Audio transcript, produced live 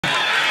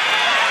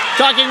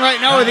Talking right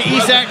now with the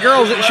ESAC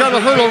girls at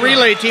Shuttle Hurdle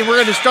Relay Team. We're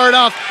going to start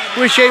off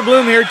with Shae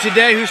Blum here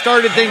today, who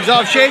started things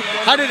off. Shae,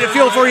 how did it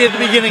feel for you at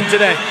the beginning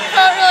today?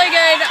 Felt really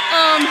good.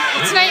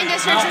 Tonight in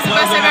districts is the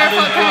best I've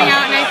ever felt coming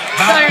out, and I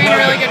thought I ran a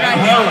really good run.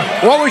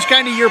 What was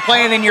kind of your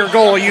plan and your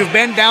goal? You've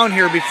been down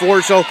here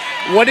before, so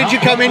what did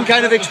you come in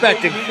kind of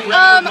expecting?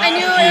 I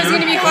knew it was going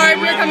to be hard.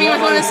 We were coming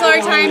with one of the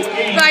slower times,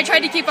 but I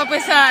tried to keep up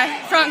with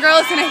front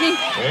girls, and I think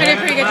I did a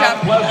pretty good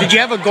job. Did you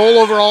have a goal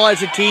overall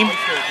as a team?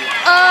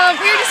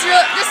 We were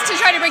just to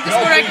try to break the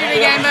school record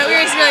again, but we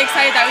were just really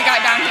excited that we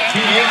got down here.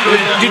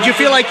 Did you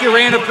feel like you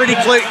ran a pretty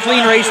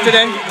clean race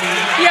today?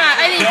 Yeah,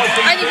 I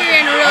think we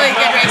ran a really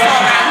good race all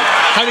around.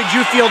 How did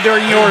you feel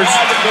during yours?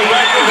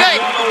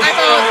 Good.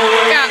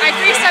 I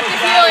three-stepped the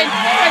field, and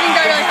I think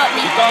that really helped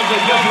me.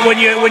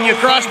 When you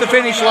crossed the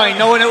finish line,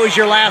 knowing it was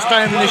your last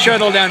time in the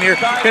shuttle down here,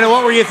 kind of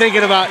what were you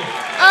thinking about?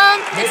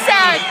 It's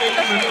sad.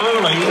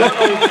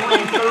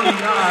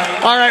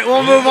 All right,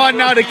 we'll move on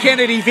now to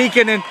Kennedy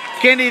Pieken, and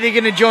Kennedy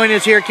going to join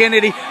us here.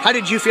 Kennedy, how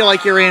did you feel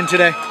like you ran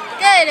today?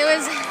 Good. It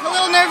was a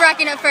little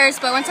nerve-wracking at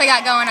first, but once I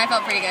got going, I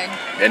felt pretty good.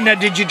 And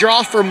did you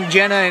draw from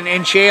Jenna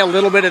and Shae a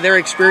little bit of their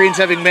experience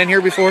having been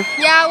here before?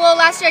 Yeah, well,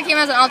 last year I came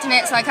as an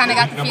alternate, so I kind of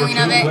got the feeling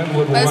of it.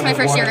 But this is my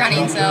first year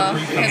running, so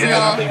it was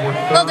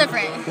a little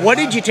different. What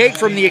did you take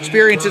from the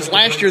experiences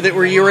last year that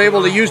you were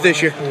able to use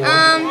this year?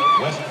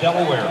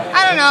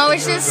 I don't know.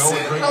 It's just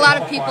a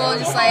lot of people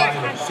just like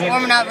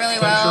warming up really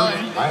well,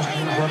 and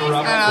I don't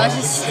know. It's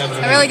just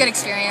a really good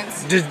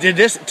experience. Did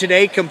this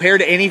today compare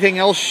to anything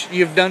else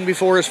you've done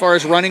before as far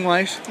as running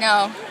wise?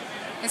 No.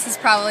 This is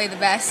probably the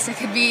best it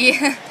could be.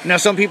 Now,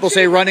 some people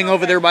say running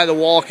over there by the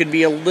wall could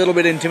be a little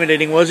bit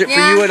intimidating. Was it for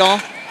you at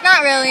all?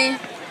 Not really.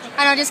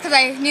 I know, just because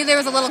I knew there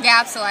was a little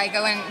gap, so like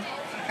I wouldn't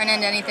run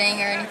into anything.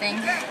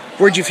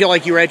 Where'd you feel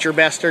like you were at your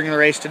best during the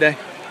race today?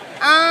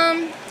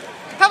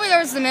 Probably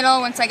towards the middle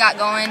once I got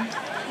going.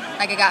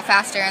 Like I got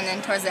faster, and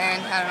then towards the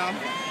end, I don't know.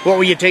 What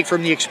will you take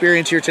from the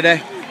experience here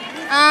today?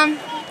 I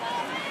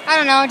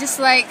don't know, just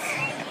like,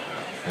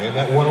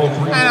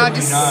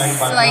 just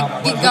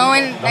like get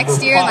going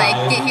next year,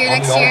 like get here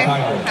next year.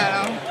 I don't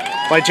know.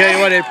 Well, I tell you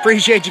what, I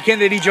appreciate you,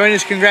 Kennedy, joining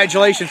us.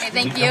 Congratulations. Okay,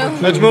 thank you.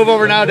 Let's move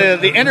over now to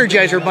the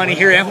Energizer Bunny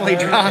here, Emilee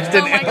Drost.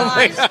 Oh my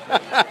gosh.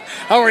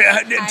 How are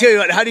you? Tell you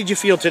what, how did you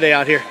feel today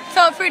out here?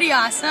 Felt pretty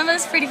awesome. It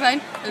was pretty fun.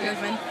 It was really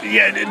fun.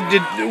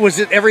 Yeah, was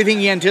it everything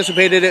you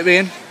anticipated it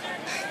being?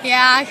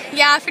 Yeah,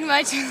 pretty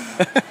much.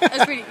 It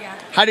was pretty, yeah.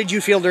 How did you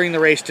feel during the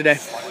race today?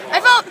 I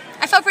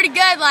felt pretty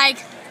good.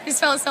 Like, just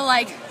felt so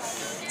like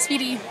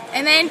speedy.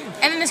 And then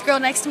this girl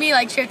next to me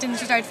like tripped and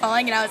she started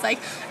falling, and I was like,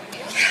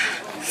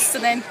 yeah. So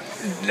then.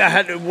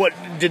 What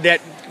did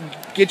that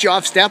get you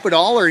off step at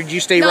all, or did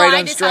you stay right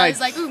on stride? I was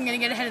like, ooh, I'm gonna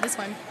get ahead of this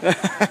one.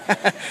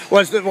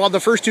 While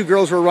the first two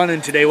girls were running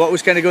today, what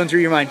was kind of going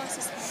through your mind?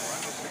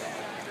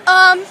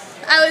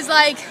 I was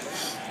like,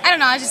 I don't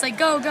know. I was just like,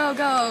 go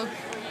girls.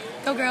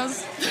 I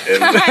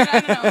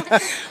don't know.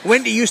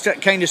 When do you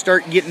kind of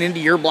start getting into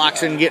your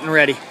blocks and getting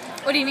ready?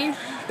 What do you mean?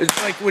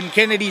 It's like when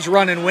Kennedy's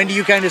running, when do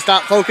you kind of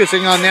stop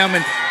focusing on them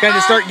and kind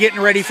of start getting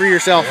ready for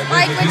yourself?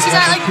 Like when she's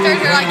at like the third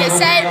hurdle, I get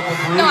set.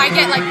 No, I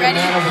get like ready.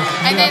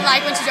 And then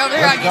like when she's over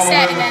there, I get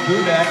set and then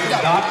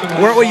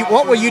go.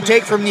 What will you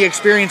take from the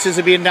experiences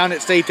of being down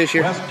at state this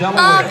year?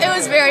 It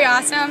was very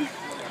awesome.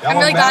 I'm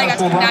really glad I got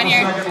to come down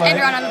here and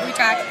run on the blue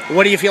track.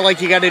 What do you feel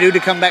like you got to do to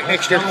come back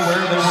next year?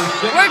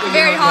 Work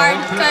very hard,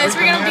 because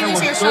we're going to be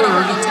losing our shuttle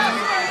hurdle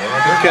team.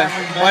 Okay.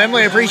 Well,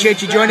 Emilee, I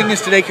appreciate you joining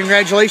us today.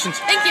 Congratulations.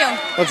 Thank you.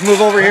 Let's move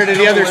over here to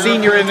the other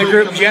senior in the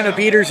group, Jenna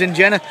Peters. And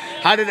Jenna,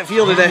 how did it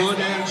feel today?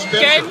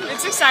 Good.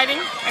 It's exciting.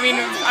 I mean,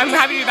 I'm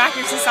happy to be back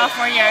here since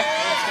sophomore year.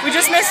 We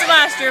just missed it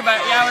last year, but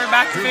yeah, we're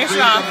back to finish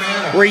it off.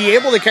 Were you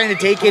able to kind of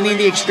take any of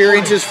the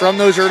experiences from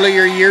those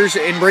earlier years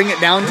and bring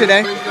it down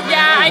today?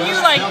 Yeah, I knew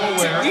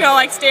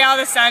like stay out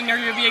of the sun or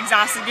you'll be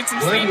exhausted, get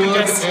some sleep, and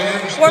just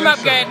warm up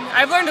good.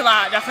 I've learned a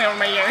lot, definitely, over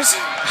my years.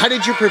 How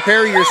did you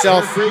prepare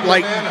yourself,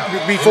 like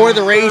before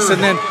the race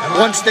and then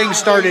once things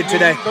started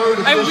today?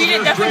 We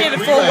definitely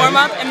did a full warm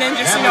up, and then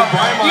just you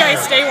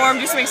guys stay warm,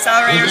 do some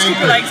accelerators, keep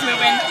your legs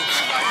moving.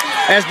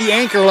 As the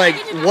anchor leg,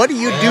 what do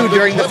you do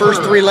during the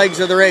first 3 legs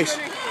of the race?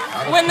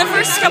 When the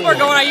first couple are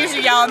going, I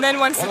usually yell, and then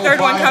once the third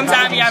one comes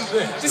at me, I'm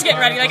just getting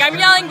ready. Like, I'm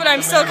yelling, but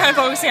I'm still kind of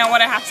focusing on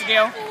what I have to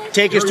do.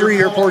 Take us through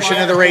your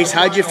portion of the race.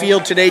 How'd you feel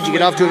today? Did you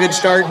get off to a good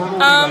start?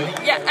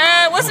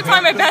 It wasn't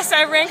probably my best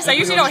I ran, because I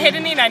usually don't hit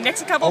any, and I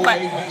nix a couple, but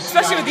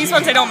especially with these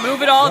ones, I don't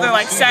move at all. They're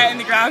like set in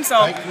the ground, so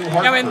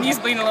I mean, these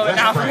bleeding a little bit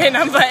now from hitting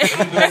them, but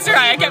that's all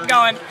right. I kept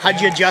going.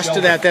 How'd you adjust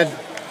to that then?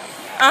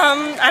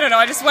 I don't know.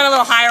 I just went a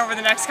little higher over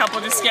the next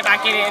couple just to get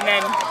back in it, and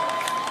then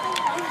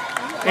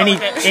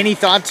Any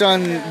thoughts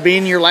on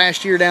being your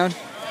last year down?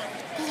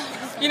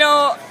 You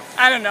know,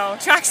 I don't know.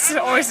 Track's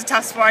always a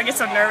tough sport. I get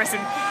so nervous,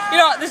 and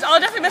I'll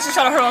definitely miss the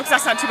shuttle hurdle because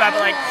that's not too bad.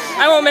 But like,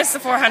 I won't miss the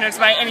 400s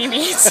by any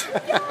means.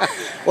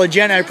 Well,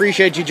 Jen, I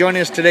appreciate you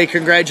joining us today.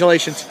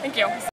 Congratulations. Thank you.